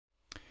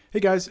Hey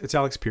guys, it's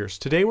Alex Pierce.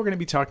 Today we're going to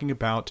be talking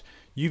about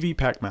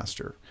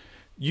UVPackmaster.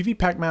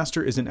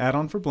 UVPackmaster is an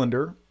add-on for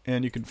Blender,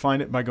 and you can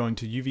find it by going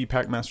to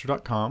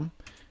UVPackmaster.com.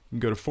 You can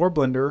go to For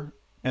Blender,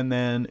 and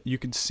then you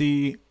can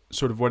see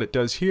sort of what it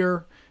does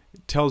here.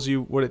 It tells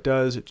you what it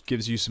does. It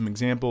gives you some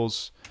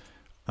examples,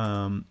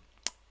 and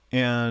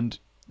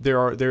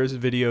there is a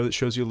video that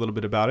shows you a little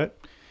bit about it.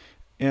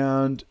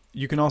 And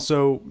you can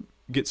also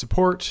get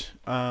support,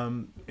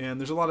 and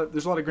there's a lot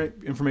of great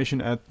information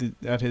at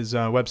his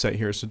website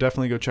here, so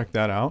definitely go check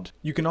that out.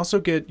 You can also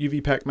get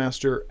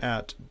UVPackmaster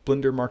at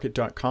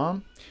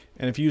blendermarket.com,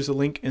 and if you use the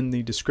link in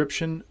the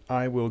description,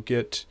 I will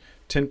get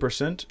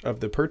 10% of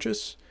the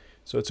purchase.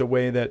 So it's a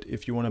way that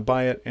if you want to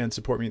buy it and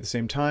support me at the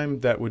same time,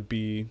 that would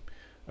be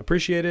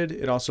appreciated.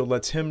 It also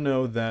lets him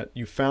know that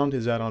you found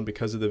his add-on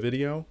because of the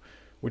video,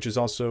 which is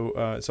also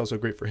it's also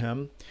great for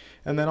him.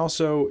 And then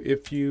also,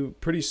 if you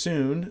pretty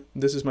soon,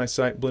 this is my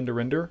site Blender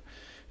Render,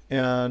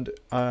 and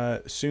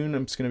soon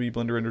I'm just going to be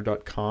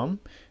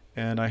blenderrender.com,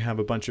 and I have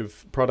a bunch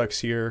of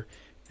products here,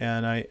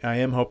 and I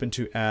am hoping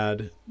to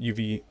add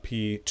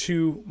UVP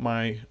to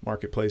my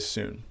marketplace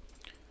soon.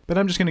 But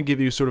I'm just going to give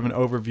you sort of an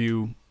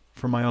overview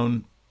from my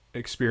own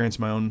experience,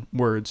 my own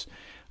words.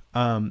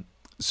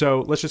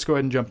 So let's just go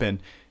ahead and jump in.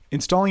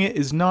 Installing it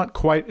is not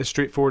quite as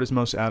straightforward as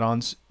most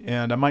add-ons,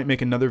 and I might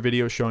make another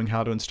video showing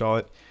how to install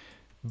it.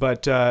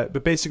 But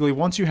basically,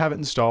 once you have it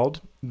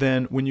installed,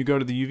 then when you go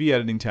to the UV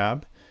editing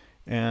tab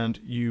and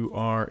you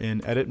are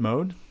in edit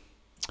mode,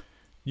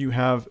 you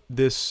have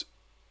this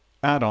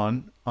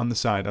add-on on the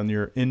side on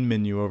your in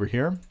menu over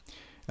here,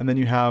 and then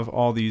you have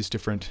all these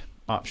different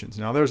options.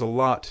 Now there's a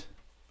lot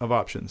of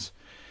options,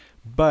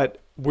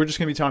 but we're just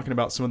going to be talking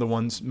about some of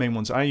the main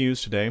ones I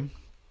use today.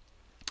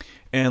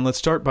 And let's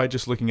start by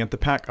just looking at the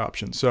pack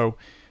option. So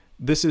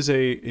this is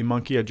a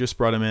monkey. I just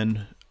brought him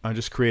in. I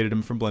just created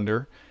him from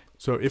Blender.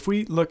 So if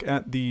we look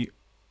at the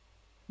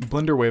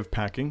Blender way of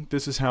packing,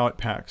 this is how it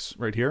packs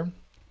right here.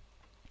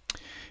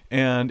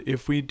 And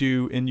if we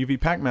do in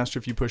UVPackmaster,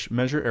 if you push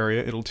measure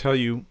area, it'll tell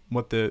you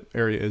what the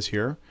area is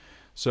here.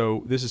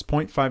 So this is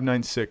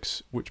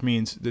 0.596, which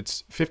means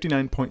it's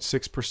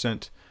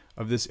 59.6%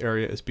 of this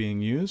area is being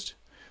used.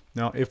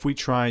 Now if we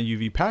try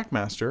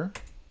UVPackmaster,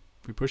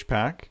 if we push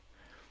pack,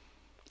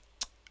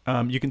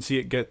 you can see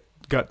it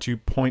got to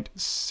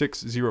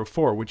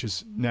 0.604, which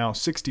is now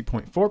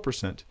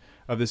 60.4%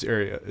 of this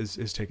area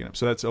is taken up.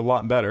 So that's a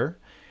lot better.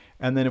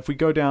 And then if we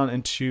go down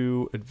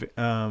into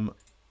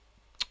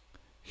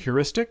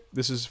heuristic,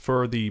 this is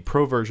for the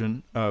pro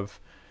version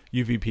of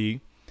UVP.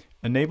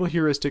 Enable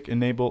heuristic,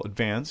 enable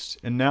advanced.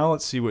 And now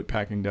let's see what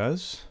packing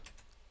does.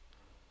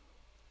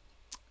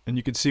 And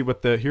you can see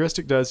what the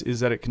heuristic does is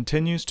that it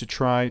continues to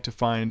try to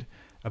find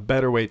a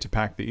better way to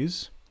pack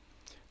these.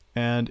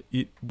 And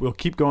it will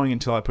keep going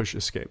until I push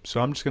escape. So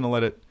I'm just going to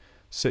let it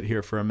sit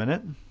here for a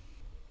minute.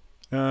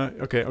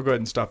 Okay, I'll go ahead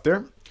and stop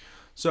there.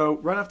 So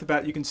right off the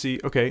bat, you can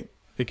see, okay,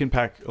 it can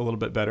pack a little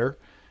bit better.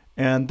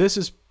 And this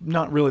is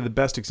not really the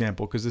best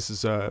example because this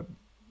is the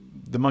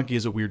monkey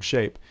is a weird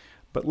shape.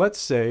 But let's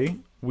say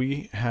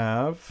we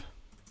have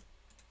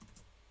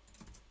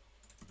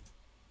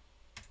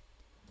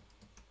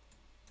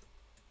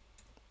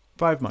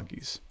five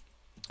monkeys.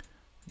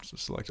 So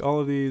select all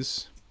of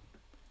these,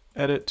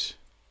 edit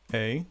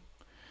A.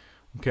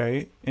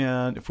 Okay,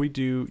 and if we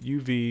do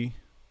UV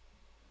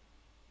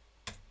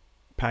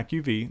pack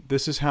UV,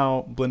 this is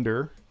how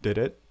Blender did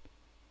it.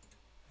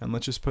 And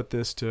let's just put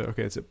this to,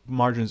 okay, it's at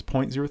margins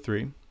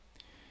 0.03.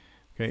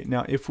 Okay,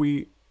 now if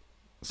we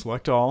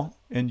select all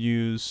and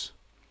use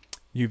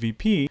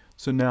UVP,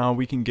 so now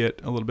we can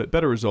get a little bit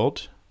better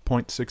result,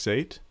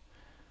 0.68.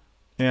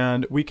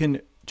 And we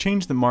can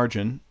change the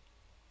margin.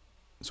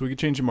 So we can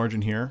change the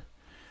margin here.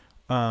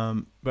 But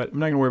I'm not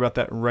going to worry about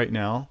that right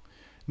now.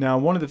 Now,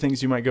 one of the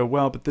things you might go,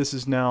 well, but this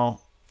is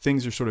now,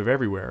 things are sort of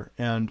everywhere,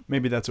 and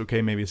maybe that's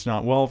okay, maybe it's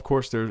not. Well, of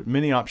course, there are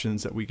many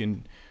options that we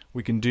can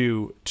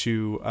do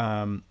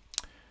to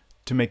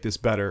make this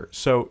better.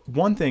 So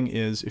one thing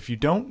is, if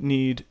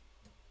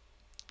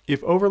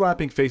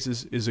overlapping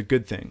faces is a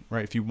good thing,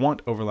 right? If you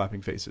want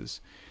overlapping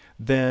faces,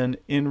 then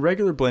in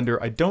regular Blender,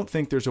 I don't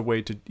think there's a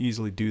way to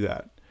easily do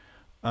that.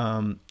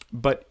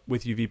 But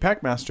with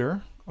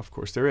UVPackmaster, of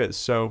course there is.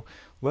 So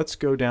let's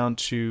go down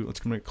to, I'm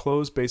going to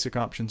close basic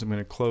options. I'm going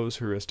to close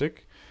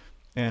heuristic,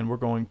 and we're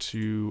going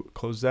to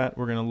close that.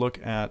 We're going to look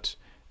at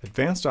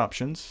advanced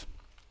options,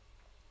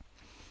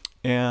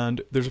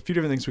 and there's a few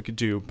different things we could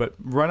do, but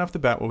right off the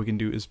bat what we can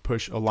do is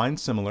push align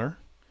similar,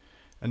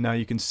 and now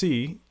you can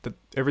see that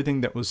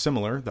everything that was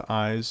similar, the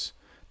eyes,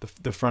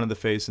 the front of the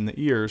face, and the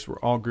ears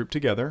were all grouped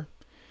together.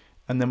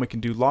 And then we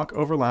can do lock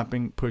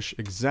overlapping, push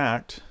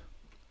exact,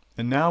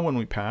 and now when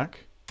we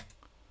pack,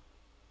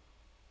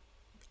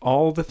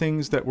 all the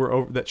things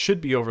that should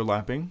be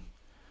overlapping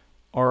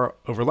are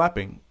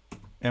overlapping,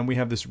 and we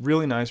have this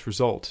really nice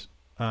result,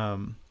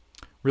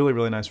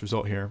 really nice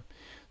result here.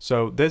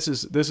 So this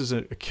is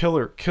a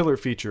killer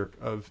feature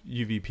of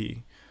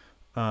UVP,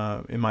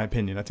 in my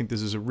opinion. I think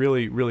this is a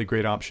really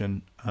great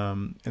option,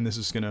 and this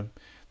is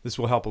This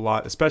will help a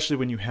lot, especially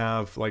when you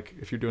have, like,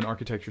 if you're doing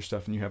architecture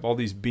stuff and you have all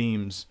these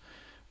beams.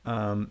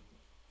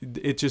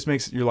 It just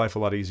makes your life a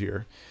lot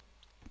easier.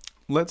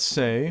 Let's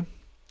say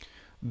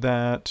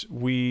that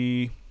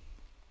we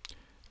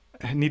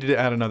needed to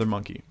add another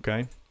monkey,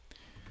 okay?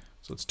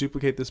 So let's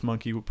duplicate this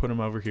monkey, we'll put him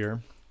over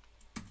here.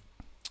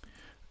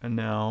 And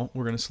now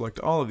we're going to select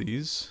all of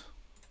these,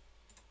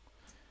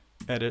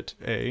 edit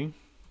A,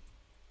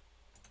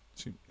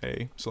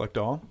 select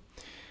all.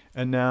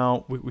 And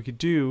now what we could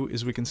do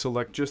is we can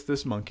select just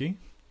this monkey.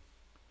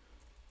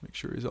 Make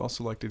sure he's all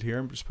selected here.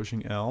 I'm just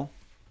pushing L.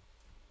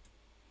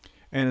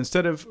 And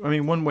instead of, I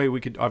mean, one way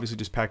we could obviously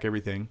just pack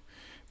everything,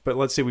 but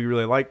let's say we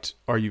really liked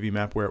our UV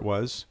map where it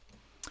was.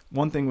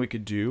 One thing we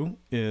could do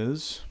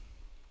is,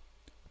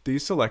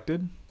 these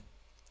selected,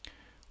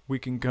 we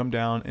can come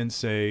down and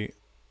say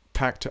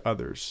pack to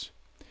others.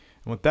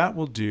 And what that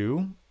will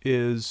do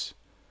is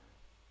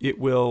it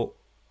will,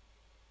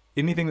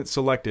 anything that's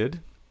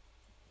selected,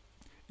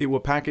 it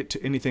will pack it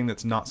to anything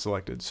that's not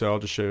selected. So I'll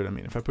just show you what I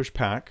mean. If I push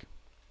pack,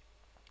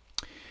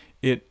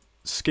 it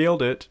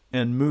scaled it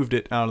and moved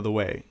it out of the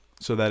way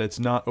so that it's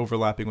not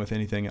overlapping with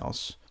anything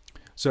else.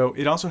 So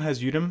it also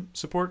has UDIM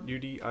support,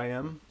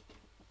 UDIM.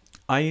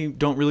 I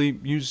don't really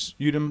use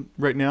UDIM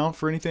right now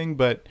for anything,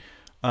 but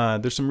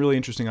there's some really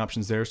interesting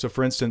options there. So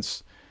for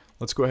instance,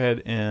 let's go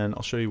ahead and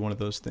I'll show you one of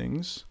those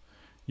things.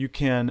 You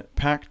can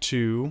pack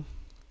to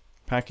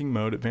packing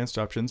mode, advanced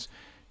options.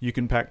 You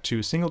can pack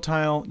to single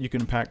tile. You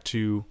can pack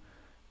to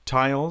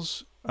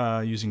tiles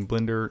using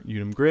Blender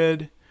UDIM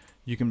grid.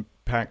 You can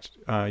pack.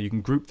 You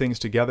can group things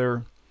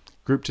together,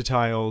 group to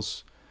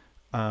tiles,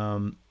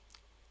 and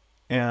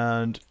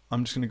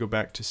I'm just going to go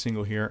back to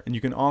single here. And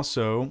you can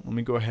also, let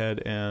me go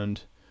ahead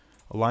and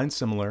align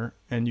similar.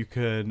 And you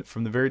could,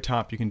 from the very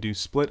top, you can do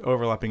split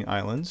overlapping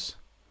islands.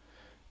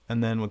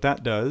 And then what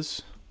that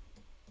does,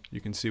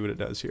 you can see what it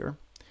does here.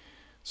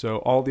 So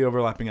all the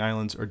overlapping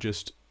islands are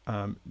just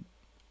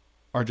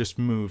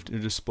moved, they're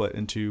just split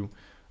into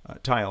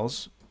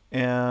tiles.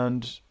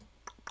 And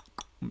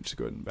I'm just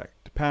go ahead and back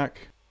to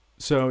pack.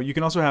 So you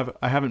can also have,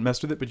 I haven't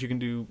messed with it, but you can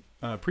do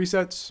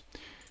presets.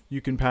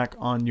 You can pack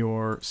on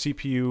your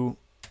CPU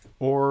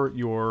or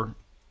your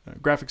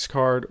graphics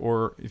card,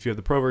 or if you have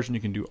the Pro version, you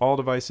can do all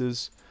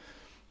devices.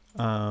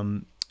 You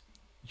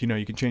know,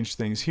 you can change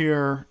things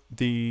here.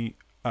 The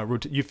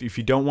if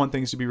you don't want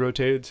things to be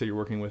rotated, say you're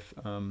working with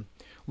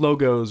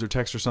logos or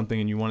text or something,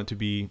 and you want it to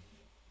be,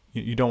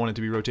 you don't want it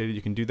to be rotated,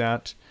 you can do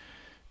that.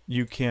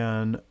 You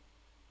can,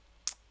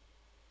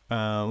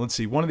 let's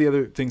see, one of the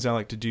other things I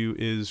like to do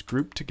is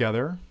group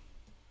together,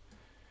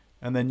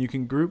 and then you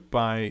can group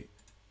by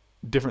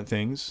different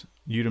things: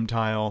 UDIM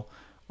tile,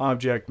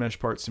 object, mesh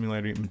part,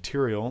 similarity,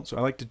 material. So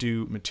I like to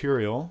do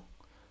material.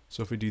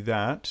 So if we do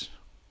that,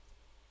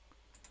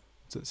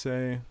 what's it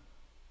say?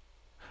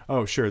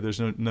 Oh, sure,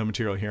 there's no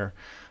material here.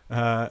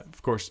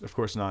 Of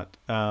course not.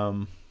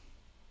 But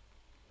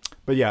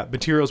yeah,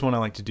 material is one I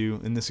like to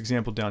do. In this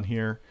example down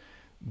here,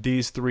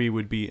 these three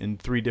would be in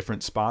 3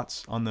 different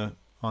spots on the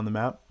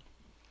map.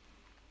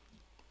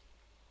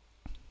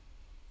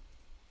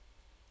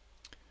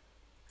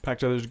 Pack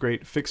to others is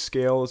great. Fixed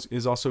scale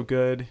is also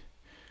good.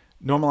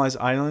 Normalized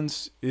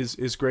islands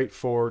is great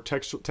for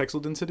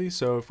textile density.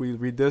 So if we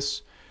read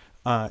this,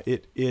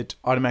 it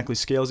automatically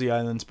scales the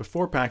islands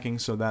before packing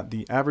so that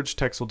the average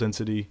textile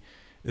density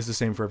is the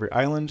same for every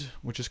island,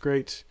 which is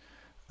great.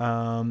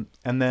 And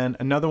then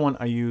another one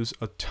I use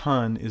a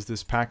ton is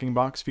this packing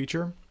box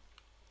feature.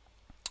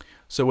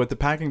 So what the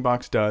packing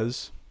box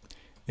does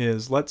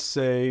is, let's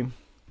say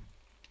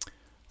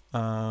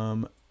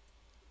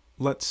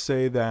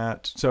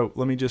that, so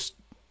let me just,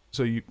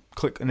 so you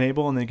click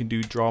enable and then you can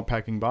do draw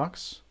packing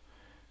box.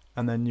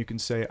 And then you can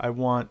say, I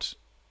want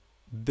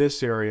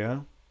this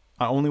area.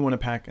 I only want to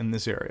pack in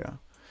this area.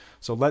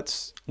 So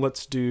let's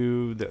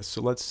do this.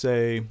 So let's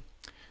say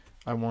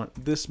I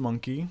want this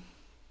monkey.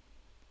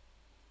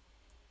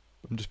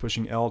 I'm just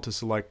pushing L to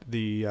select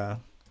the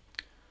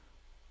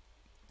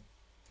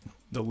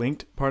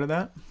linked part of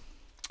that.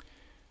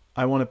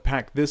 I want to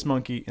pack this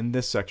monkey in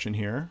this section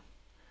here.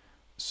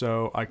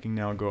 So I can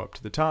now go up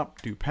to the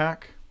top, do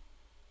pack.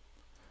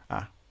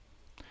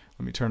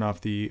 Let me turn off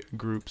the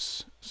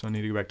groups. So I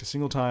need to go back to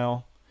single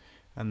tile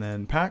and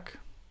then pack.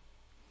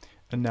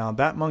 And now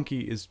that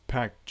monkey is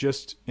packed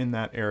just in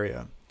that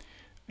area.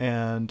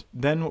 And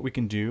then what we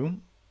can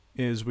do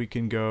is we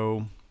can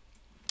go,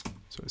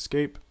 so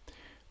escape,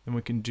 and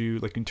we can do,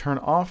 like, we can turn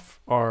off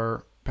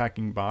our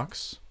packing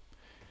box,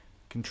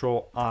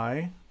 Control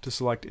I to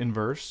select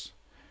inverse,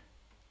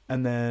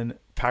 and then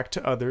pack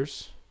to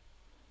others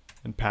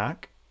and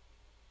pack.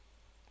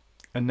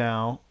 And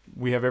now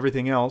we have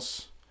everything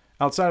else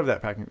outside of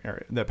that packing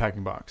area, that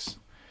packing box.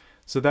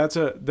 So that's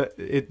depending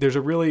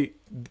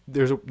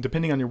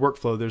on your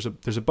workflow,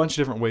 there's a bunch of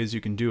different ways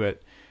you can do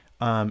it,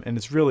 and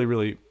it's really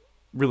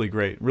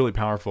great, really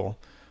powerful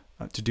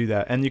to do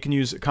that. And you can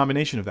use a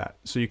combination of that.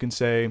 So you can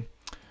say,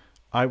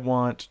 I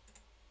want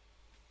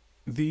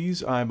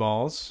these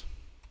eyeballs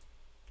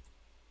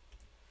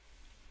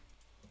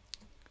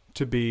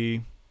to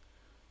be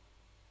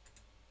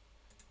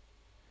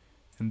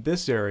in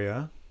this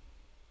area,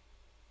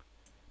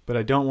 but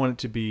I don't want it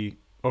to be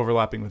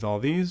overlapping with all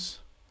these.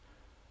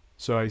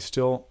 So I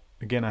still,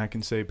 again, I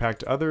can say pack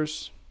to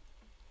others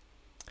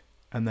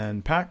and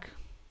then pack,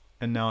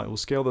 and now it will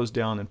scale those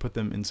down and put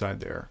them inside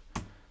there.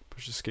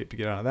 Push escape to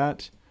get out of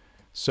that.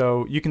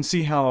 So you can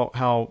see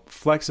how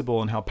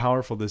flexible and how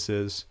powerful this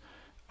is.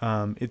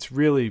 It's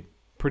really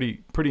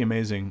pretty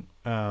amazing.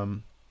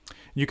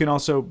 You can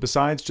also,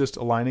 besides just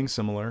aligning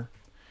similar,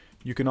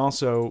 you can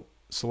also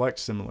select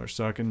similar.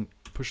 So I can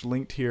push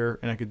linked here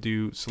and I could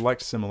do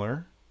select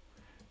similar,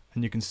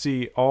 and you can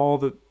see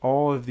all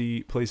of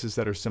the places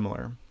that are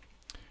similar,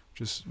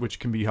 which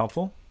can be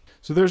helpful.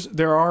 So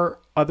there are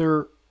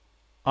other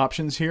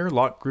options here: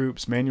 lock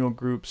groups, manual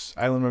groups,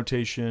 island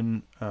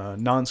rotation,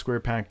 non-square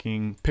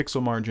packing,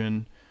 pixel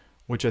margin,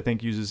 which I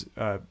think uses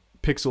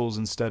pixels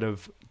instead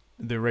of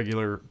the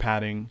regular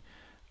padding,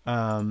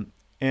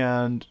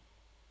 and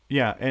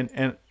yeah,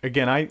 and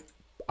again,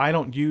 I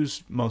don't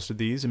use most of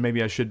these, and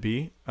maybe I should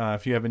be.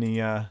 If you have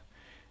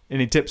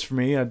any tips for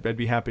me, I'd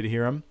be happy to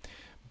hear them.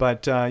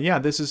 But yeah,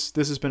 this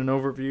has been an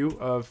overview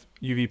of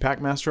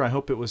UVPackmaster. I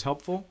hope it was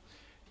helpful.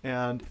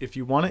 And if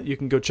you want it, you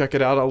can go check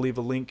it out. I'll leave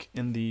a link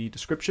in the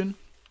description.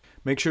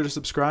 Make sure to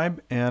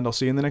subscribe, and I'll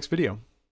see you in the next video.